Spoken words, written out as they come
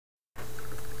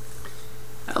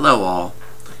Hello all.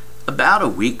 About a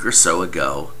week or so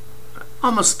ago,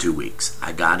 almost 2 weeks,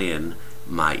 I got in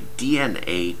my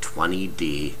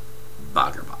DNA20D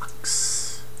Bogger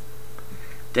box.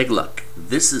 Take a look.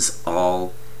 This is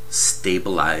all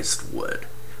stabilized wood.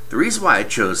 The reason why I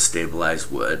chose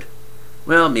stabilized wood,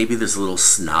 well, maybe there's a little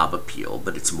snob appeal,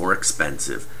 but it's more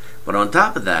expensive. But on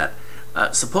top of that,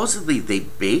 supposedly they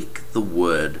bake the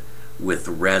wood with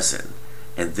resin,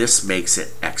 and this makes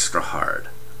it extra hard.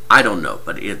 I don't know,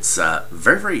 but it's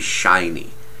very, very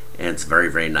shiny, and it's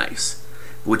very, very nice.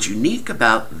 What's unique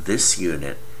about this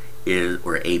unit is,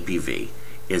 or APV,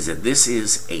 is that this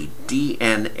is a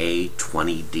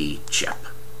DNA20D chip.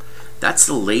 That's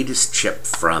the latest chip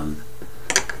from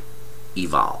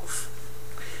Evolve.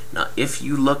 Now, if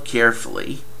you look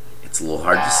carefully, it's a little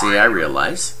hard to see, I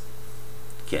realize.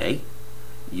 Okay,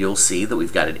 you'll see that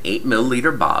we've got an 8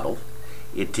 milliliter bottle.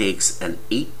 It takes an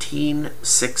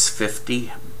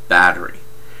 18650 battery.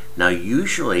 Now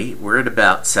usually we're at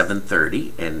about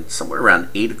 7:30 and somewhere around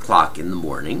 8 o'clock in the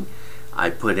morning I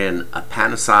put in a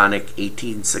Panasonic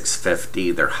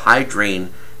 18650, their high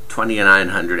drain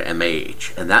 2900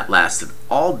 mAh, and that lasted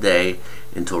all day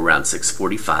until around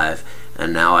 6:45,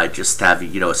 and now I just have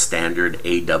a standard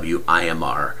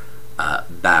AWIMR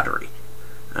battery.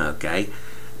 Okay,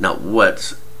 now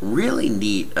what's really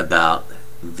neat about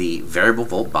the variable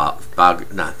volt not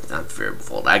variable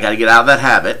volt, I got to get out of that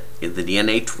habit, in the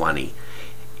DNA20,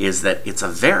 is that it's a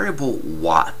variable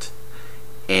watt,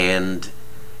 and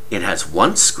it has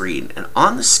one screen, and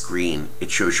on the screen it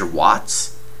shows your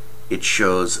watts, it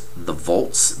shows the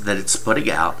volts that it's putting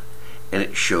out, and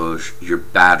it shows your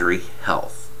battery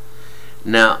health.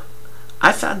 Now,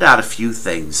 I found out a few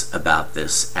things about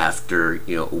this after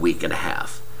a week and a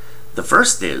half. The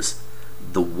first is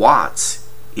the watts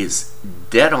is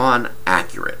dead on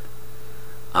accurate.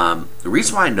 The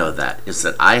reason why I know that is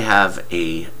that I have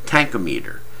a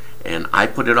tankometer, and I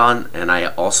put it on, and I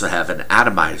also have an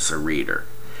atomizer reader,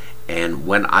 and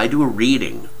when I do a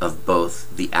reading of both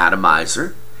the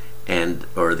atomizer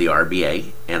or the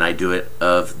RBA, and I do it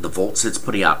of the volts it's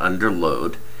putting out under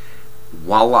load,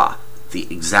 voila, the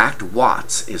exact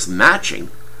watts is matching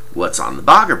what's on the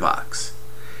Bogger box.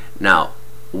 Now,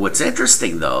 what's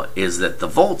interesting though is that the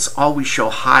volts always show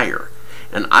higher,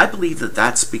 and I believe that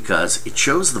that's because it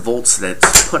shows the volts that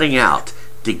it's putting out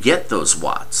to get those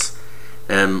watts,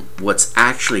 and what's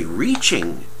actually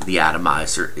reaching the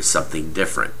atomizer is something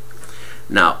different.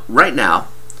 Now, right now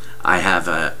I have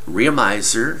a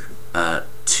Reamizer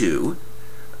 2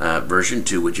 version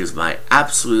 2, which is my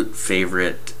absolute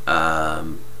favorite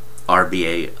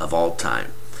RBA of all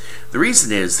time. The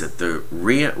reason is that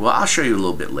well, I'll show you a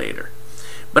little bit later.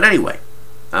 But anyway,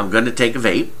 I'm going to take a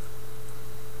vape.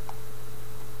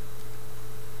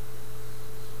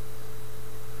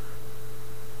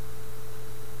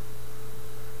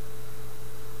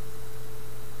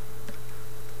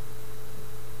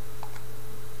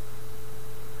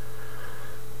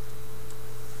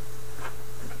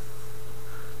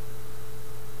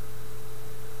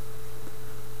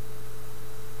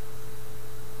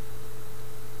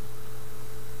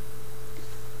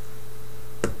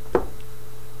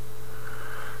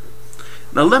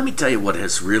 Now let me tell you what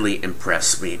has really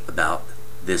impressed me about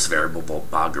this variable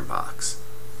volt Bogger box.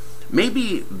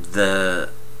 Maybe the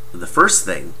first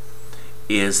thing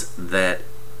is that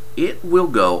it will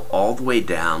go all the way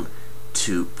down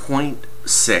to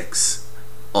 0.6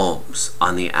 ohms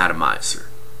on the atomizer.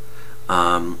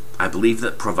 I believe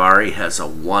that Provari has a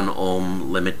 1 ohm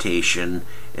limitation,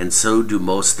 and so do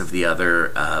most of the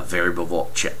other variable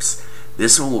volt chips.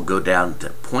 This one will go down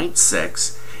to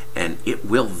 0.6, and it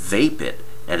will vape it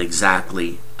at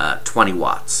exactly 20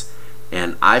 watts,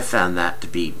 and I found that to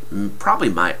be probably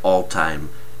my all-time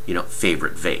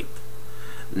favorite vape.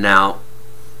 Now,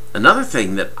 another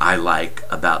thing that I like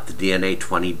about the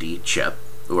DNA20D chip,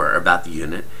 or about the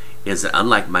unit, is that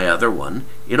unlike my other one,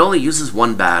 it only uses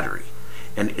one battery,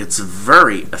 and it's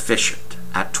very efficient.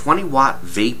 At 20 watt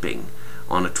vaping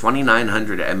on a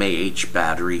 2900 mAh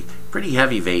battery, pretty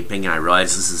heavy vaping, and I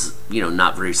realize this is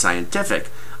not very scientific,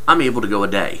 I'm able to go a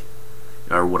day,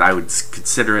 or what I would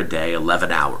consider a day,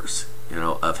 11 hours,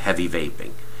 of heavy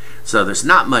vaping. So there's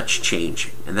not much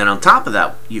changing. And then on top of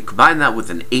that, you combine that with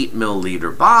an 8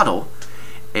 milliliter bottle,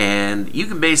 and you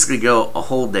can basically go a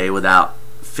whole day without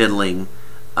fiddling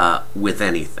with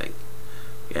anything.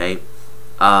 Okay,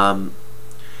 I'm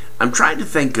trying to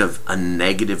think of a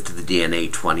negative to the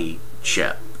DNA20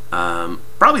 chip.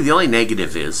 Probably the only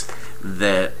negative is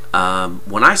that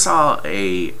when I saw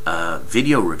a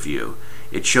video review,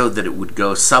 it showed that it would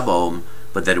go sub-ohm,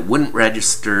 but that it wouldn't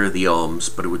register the ohms,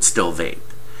 but it would still vape.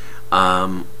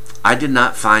 I did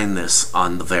not find this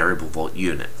on the variable volt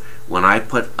unit. When I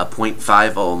put a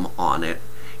 0.5 ohm on it,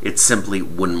 it simply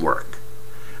wouldn't work.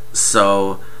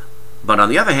 So, but on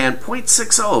the other hand,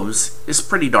 0.6 ohms is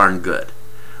pretty darn good.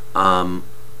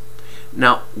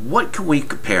 Now, what can we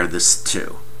compare this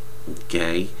to?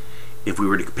 Okay, if we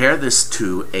were to compare this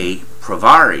to a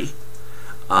Provari,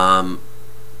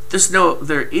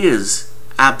 there is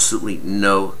absolutely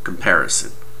no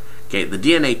comparison. Okay, the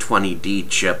DNA20D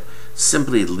chip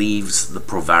simply leaves the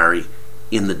Provari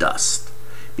in the dust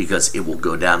because it will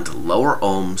go down to lower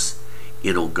ohms,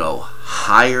 it'll go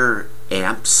higher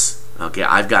amps. Okay,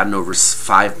 I've gotten over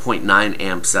 5.9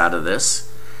 amps out of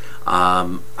this,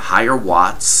 higher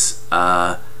watts.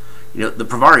 The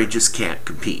Provari just can't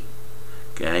compete.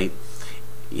 Okay,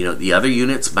 the other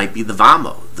units might be the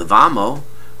Vamo. The Vamo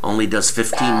only does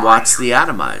 15 watts the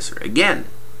atomizer. Again,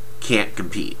 can't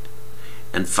compete.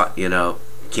 And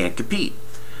can't compete.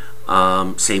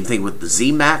 Same thing with the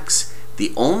Z-Max.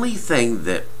 The only thing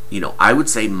that I would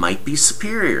say might be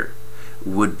superior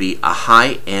would be a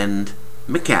high-end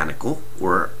mechanical,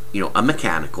 or a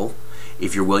mechanical,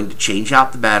 if you're willing to change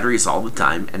out the batteries all the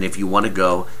time, and if you want to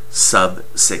go sub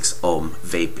 6 ohm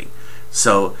vaping.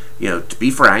 So to be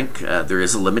frank, there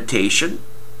is a limitation,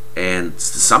 and to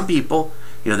some people,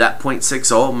 that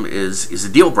 0.6 ohm is a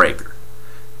deal breaker.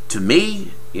 To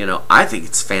me, I think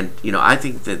it's I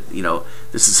think that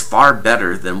this is far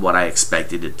better than what I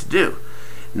expected it to do.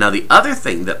 Now, the other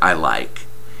thing that I like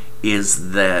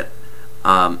is that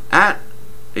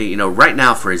right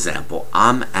now, for example,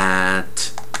 I'm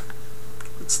at,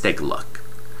 let's take a look.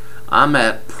 I'm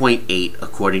at 0.8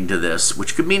 according to this,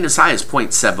 which could mean as high as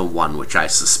 0.71, which I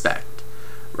suspect,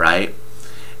 right?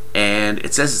 And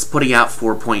it says it's putting out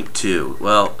 4.2.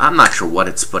 Well, I'm not sure what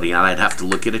it's putting out. I'd have to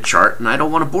look at a chart, and I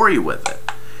don't want to bore you with it.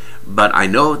 But I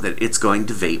know that it's going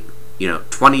to vape,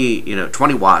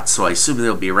 20 watts, so I assume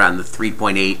it'll be around the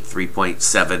 3.8,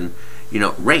 3.7,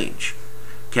 range.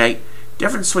 Okay?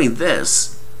 Difference between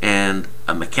this and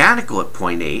a mechanical at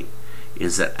 0.8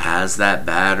 is that as that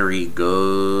battery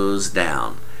goes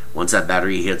down, once that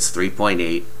battery hits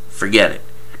 3.8, forget it.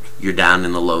 You're down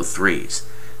in the low threes.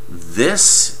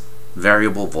 This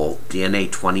variable volt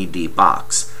DNA20D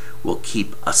box will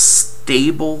keep a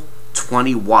stable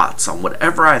 20 watts on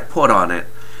whatever I put on it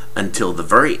until the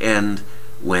very end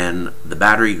when the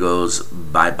battery goes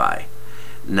bye-bye.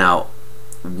 Now,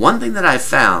 one thing that I've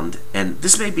found, and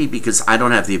this may be because I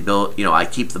don't have the ability, I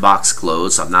keep the box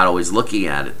closed, so I'm not always looking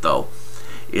at it though,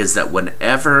 is that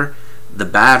whenever the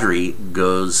battery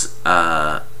goes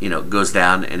down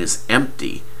and is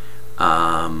empty,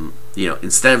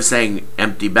 instead of saying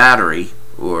empty battery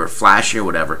or flashing or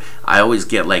whatever, I always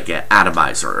get like an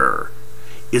atomizer error.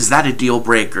 Is that a deal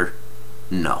breaker?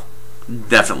 No,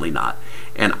 definitely not.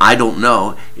 And I don't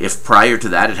know if prior to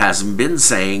that it hasn't been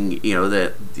saying,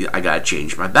 that I got to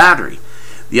change my battery.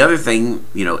 The other thing,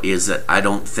 is that I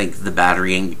don't think the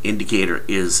battery indicator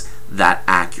is that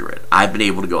accurate. I've been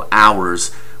able to go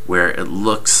hours where it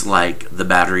looks like the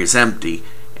battery is empty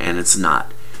and it's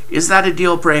not. Is that a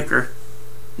deal breaker?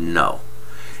 No.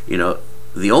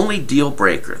 The only deal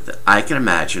breaker that I can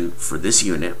imagine for this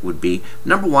unit would be,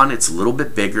 number one, it's a little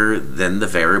bit bigger than the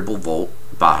variable volt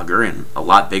Bogger and a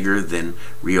lot bigger than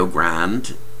Rio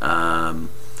Grande.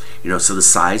 So the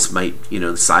size might,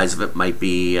 the size of it might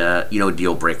be, a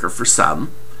deal breaker for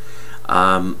some.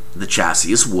 The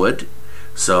chassis is wood,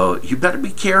 so you better be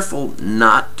careful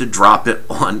not to drop it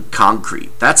on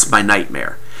concrete. That's my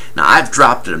nightmare. Now, I've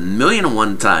dropped it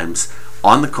 1,000,001 times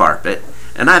on the carpet,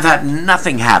 and I've had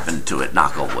nothing happen to it,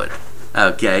 knock on wood.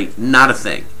 Okay, not a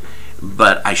thing.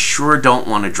 But I sure don't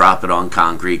want to drop it on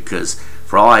concrete because,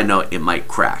 for all I know, it might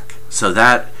crack. So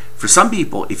that, for some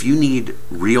people, if you need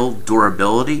real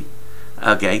durability,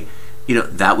 okay,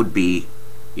 that would be,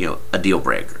 a deal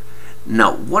breaker.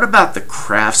 Now, what about the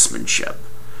craftsmanship?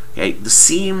 Okay, the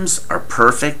seams are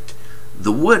perfect.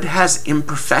 The wood has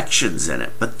imperfections in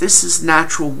it, but this is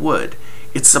natural wood.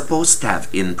 It's supposed to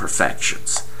have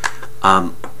imperfections.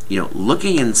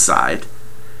 Looking inside,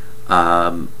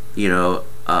 I've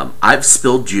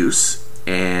spilled juice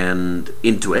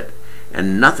into it,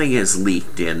 and nothing has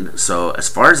leaked in. So as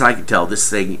far as I can tell, this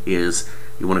thing is,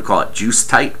 you want to call it juice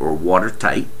tight or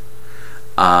watertight.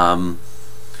 The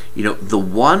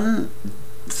one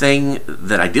thing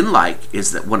that I didn't like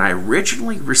is that when I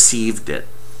originally received it,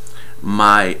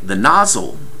 the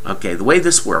nozzle, okay, the way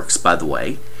this works, by the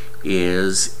way,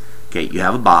 is, okay, you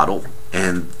have a bottle,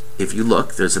 and if you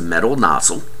look, there's a metal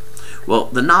nozzle. Well,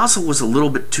 the nozzle was a little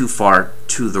bit too far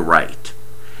to the right.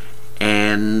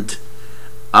 And,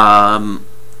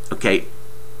 okay,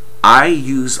 I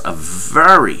use a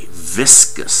very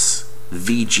viscous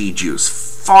VG juice,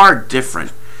 far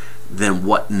different than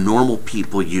what normal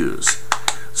people use.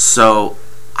 So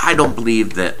I don't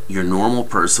believe that your normal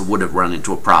person would have run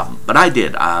into a problem, but I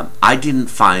did. I didn't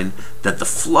find that the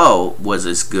flow was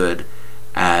as good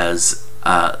as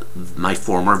my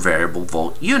former variable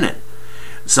volt unit.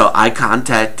 So I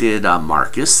contacted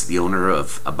Marcus, the owner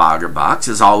of a Bogger Box.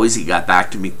 As always, he got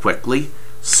back to me quickly,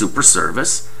 super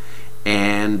service,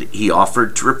 and he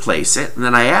offered to replace it. And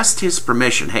then I asked his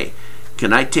permission. Hey,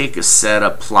 can I take a set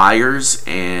of pliers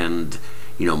and,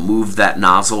 you know, move that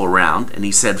nozzle around? And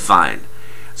he said fine.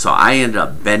 So I ended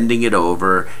up bending it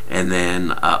over and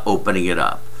then opening it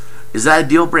up. Is that a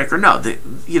deal breaker? No.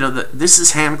 This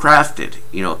is handcrafted.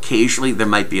 You know, occasionally there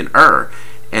might be an error,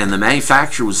 and the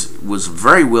manufacturer was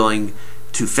very willing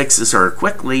to fix this error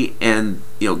quickly, and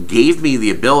gave me the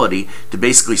ability to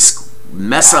basically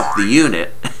mess up the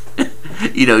unit,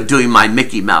 doing my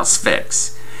Mickey Mouse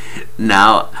fix.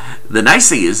 Now, the nice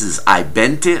thing is I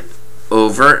bent it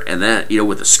over, and then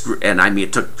with a screw, and I mean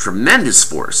it took tremendous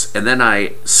force, and then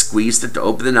I squeezed it to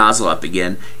open the nozzle up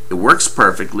again. It works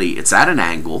perfectly. It's at an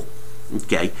angle.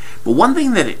 Okay, but one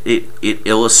thing that it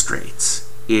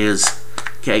illustrates is,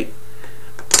 okay,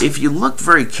 if you look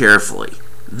very carefully,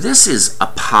 this is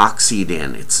epoxied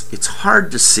in. It's hard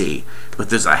to see, but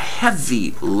there's a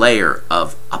heavy layer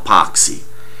of epoxy,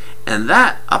 and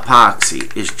that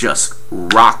epoxy is just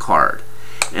rock hard.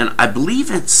 And I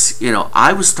believe it's,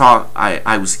 I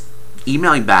was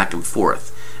emailing back and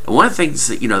forth, and one of the things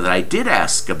that that I did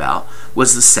ask about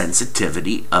was the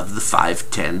sensitivity of the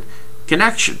 510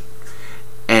 connection.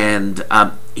 And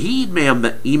he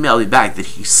emailed me back that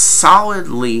he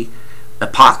solidly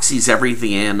epoxies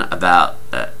everything in about,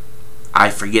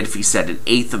 I forget if he said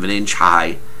 1/8 of an inch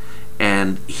high,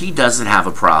 and he doesn't have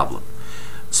a problem.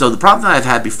 So the problem that I've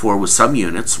had before with some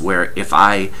units, where if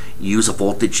I use a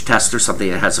voltage tester, something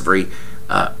that has a very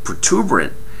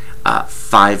protuberant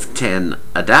 510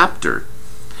 adapter,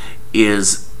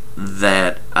 is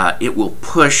that it will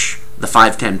push the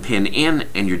 510 pin in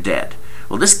and you're dead.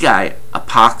 Well, this guy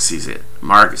epoxies it,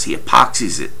 Marcus, he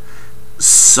epoxies it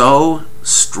so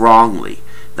strongly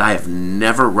that I have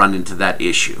never run into that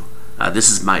issue. This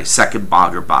is my second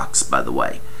Bogger box, by the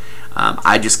way.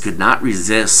 I just could not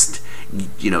resist,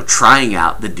 trying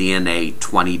out the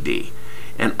DNA20D.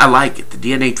 And I like it. The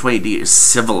DNA20D is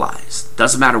civilized.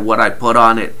 Doesn't matter what I put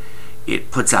on it.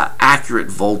 It puts out accurate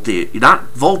voltage, not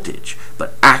voltage,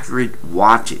 but accurate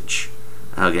wattage.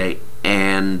 Okay,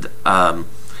 and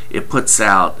it puts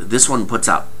out, this one puts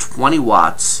out 20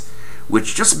 watts,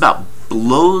 which just about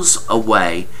blows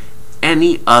away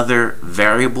any other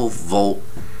variable volt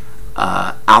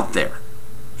out there.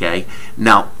 Okay,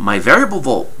 now my variable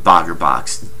volt Bogger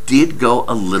box did go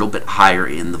a little bit higher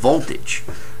in the voltage.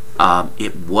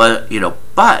 It was,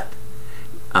 but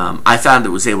I found it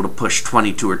was able to push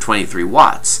 22 or 23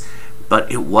 watts,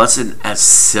 but it wasn't as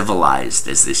civilized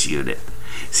as this unit.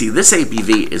 See, this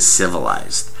APV is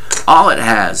civilized. All it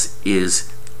has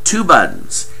is 2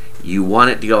 buttons. You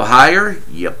want it to go higher,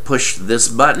 you push this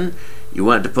button. You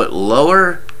want it to put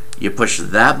lower, you push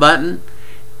that button.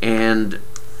 And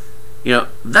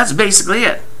that's basically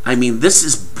it. I mean, this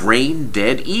is brain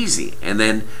dead easy. And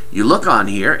then you look on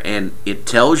here and it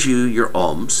tells you your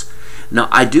ohms. Now,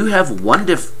 I do have one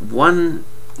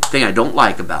thing I don't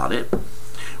like about it,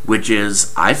 which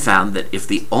is I found that if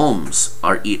the ohms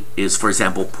is, for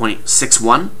example,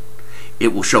 0.61,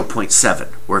 it will show 0.7,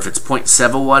 or if it's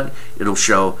 0.71, it'll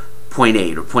show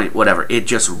 0.8 or whatever. It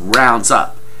just rounds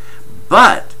up.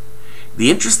 But the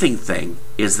interesting thing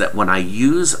is that when I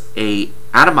use a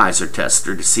atomizer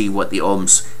tester to see what the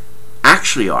ohms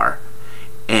actually are,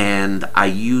 and I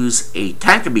use a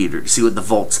tankometer to see what the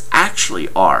volts actually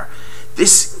are,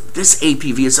 this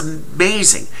APV is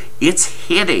amazing. It's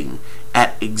hitting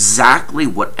at exactly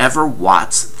whatever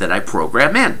watts that I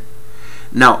program in.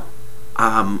 Now,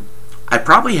 I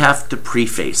probably have to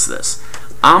preface this.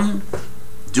 I'm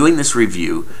doing this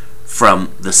review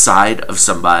from the side of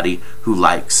somebody who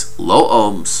likes low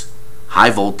ohms, high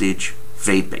voltage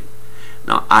vaping.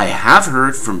 Now, I have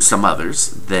heard from some others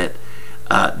that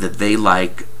that they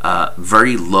like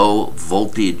very low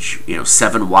voltage,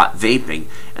 7-watt vaping,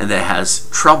 and that has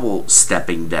trouble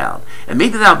stepping down. And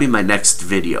maybe that'll be my next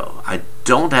video. I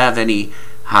don't have any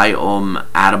high ohm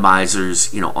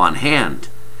atomizers, on hand,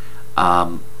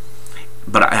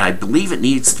 but I believe it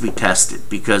needs to be tested,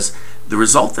 because the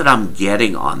result that I'm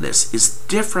getting on this is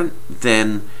different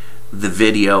than the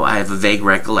video. I have a vague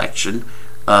recollection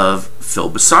of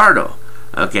Phil Basardo.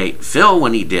 Okay, Phil,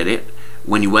 when he did it,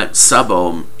 when you went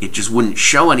sub-ohm, it just wouldn't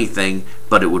show anything,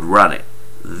 but it would run it.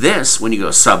 This, when you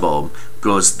go sub-ohm,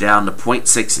 goes down to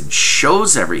 0.6 and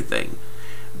shows everything,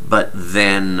 but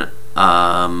then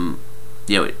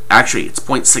actually it's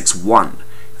 0.61.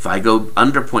 If I go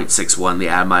under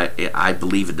 0.61, I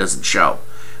believe it doesn't show.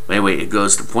 But anyway, it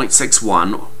goes to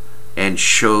 0.61 and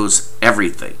shows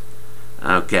everything.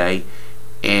 Okay,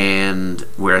 and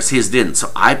whereas his didn't.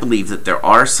 So I believe that there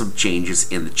are some changes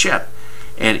in the chip,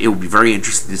 and it will be very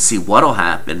interesting to see what will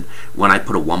happen when I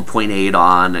put a 1.8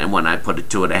 on and when I put a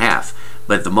 2.5.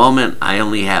 But at the moment, I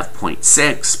only have 0.6,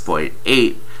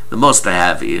 0.8. The most I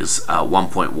have is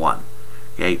 1.1.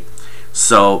 Okay,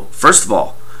 so first of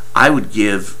all, I would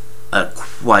give a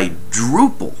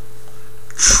quadruple,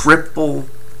 triple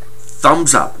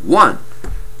thumbs up. 1,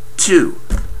 2,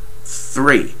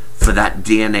 3 for that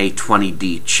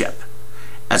DNA20D chip.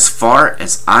 As far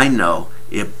as I know,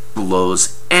 it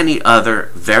blows any other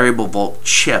variable volt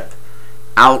chip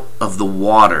out of the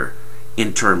water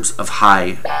in terms of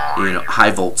high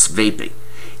volts vaping.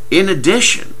 In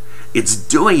addition, it's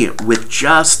doing it with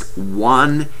just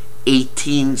one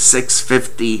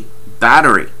 18650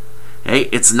 battery. Okay,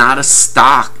 it's not a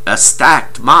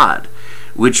stacked mod,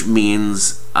 which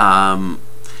means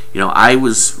I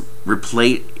was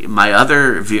my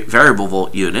other variable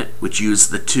volt unit, which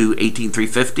used the two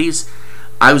 18350s.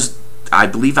 I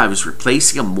believe I was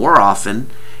replacing them more often,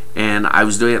 and I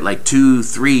was doing it like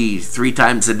three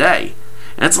times a day.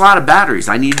 And it's a lot of batteries.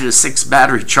 I needed a 6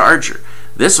 battery charger.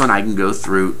 This one I can go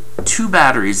through 2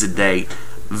 batteries a day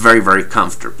very, very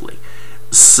comfortably.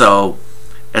 So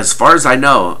as far as I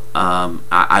know,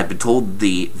 I've been told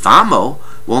the VAMO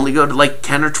will only go to like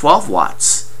 10 or 12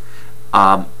 watts.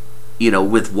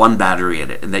 With one battery in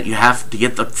it, and that you have to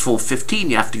get the full 15,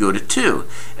 you have to go to 2.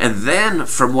 And then,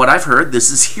 from what I've heard,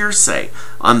 this is hearsay,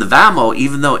 on the VAMO,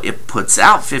 even though it puts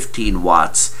out 15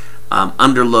 watts,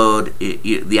 under load,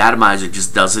 the atomizer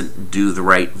just doesn't do the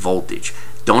right voltage.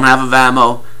 Don't have a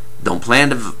VAMO, don't plan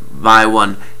to buy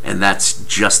one, and that's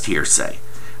just hearsay.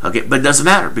 Okay, but it doesn't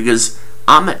matter, because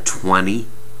I'm at 20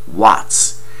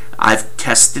 watts. I've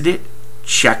tested it,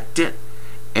 checked it,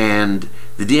 and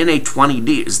the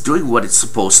DNA20D is doing what it's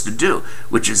supposed to do,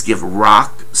 which is give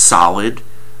rock solid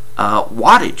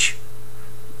wattage.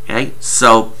 Okay,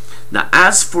 so now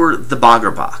as for the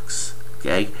Bogger box,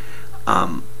 okay,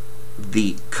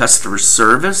 the customer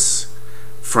service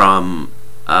from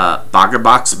Bogger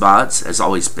Box Mods has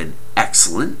always been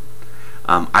excellent.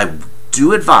 I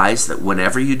do advise that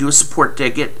whenever you do a support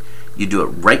ticket, you do it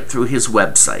right through his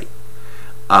website.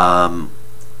 I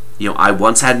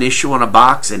once had an issue on a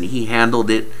box, and he handled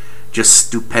it just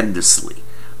stupendously.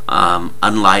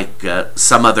 Unlike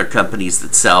some other companies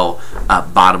that sell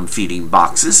bottom-feeding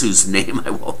boxes, whose name I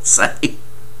won't say.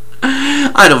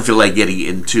 I don't feel like getting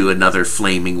into another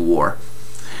flaming war.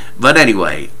 But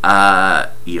anyway,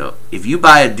 if you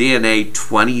buy a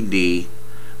DNA20D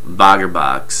Bogger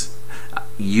box,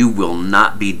 you will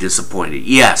not be disappointed.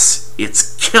 Yes,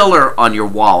 it's killer on your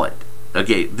wallet.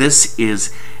 Okay, this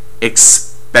is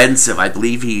expensive. I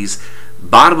believe he's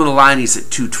bottom of the line, he's at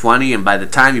 $220, and by the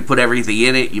time you put everything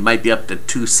in it, you might be up to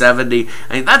 $270.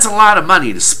 I mean, that's a lot of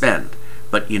money to spend.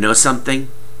 But you know something?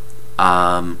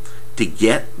 To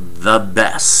get the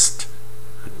best,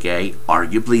 okay,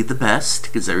 arguably the best,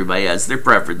 because everybody has their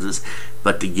preferences,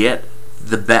 but to get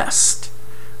the best,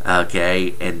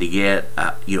 okay, and to get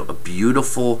a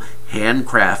beautiful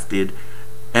handcrafted,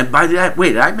 and by that,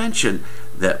 wait, I mentioned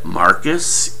that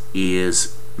Marcus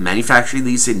is manufacturing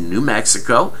these in New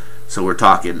Mexico, so we're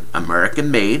talking American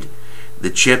made. The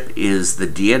chip is the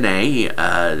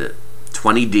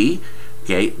DNA20D.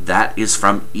 Okay, that is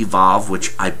from Evolve,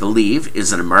 which I believe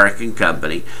is an American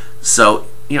company. So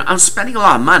I'm spending a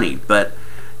lot of money, but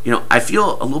I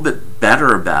feel a little bit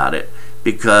better about it,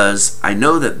 because I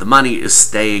know that the money is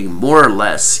staying more or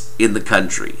less in the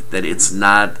country, that it's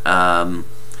not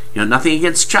nothing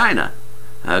against China.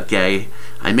 Okay,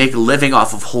 I make a living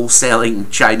off of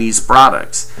wholesaling Chinese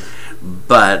products,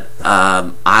 but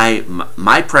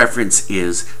my preference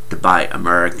is to buy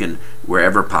American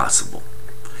wherever possible.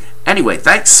 Anyway,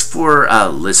 thanks for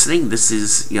listening. This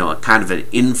is a kind of an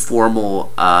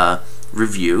informal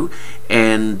review,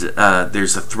 and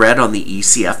there's a thread on the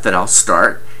ECF that I'll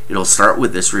start. It'll start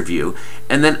with this review,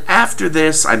 and then after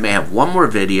this I may have one more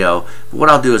video. But what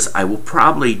I'll do is I will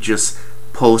probably just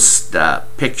post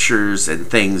pictures and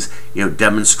things,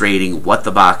 demonstrating what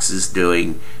the box is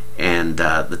doing and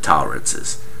the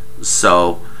tolerances.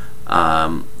 So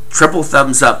triple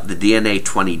thumbs up the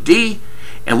DNA20D,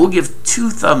 and we'll give 2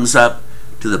 thumbs up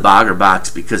to the Bogger box,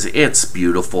 because it's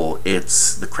beautiful.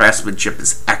 The craftsmanship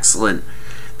is excellent.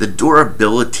 The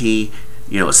durability,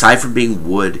 aside from being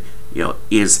wood,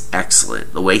 is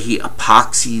excellent. The way he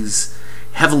epoxies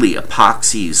heavily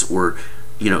epoxies or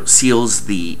seals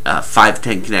the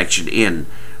 510 connection in,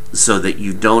 so that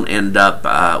you don't end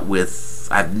up with,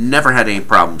 I've never had any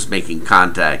problems making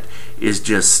contact, is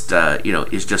just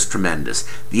is just tremendous.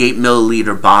 The 8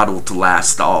 milliliter bottle to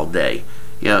last all day,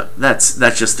 that's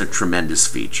just a tremendous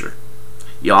feature.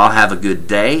 You all have a good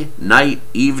day, night,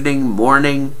 evening,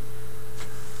 morning.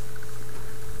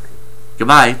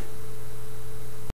 Goodbye.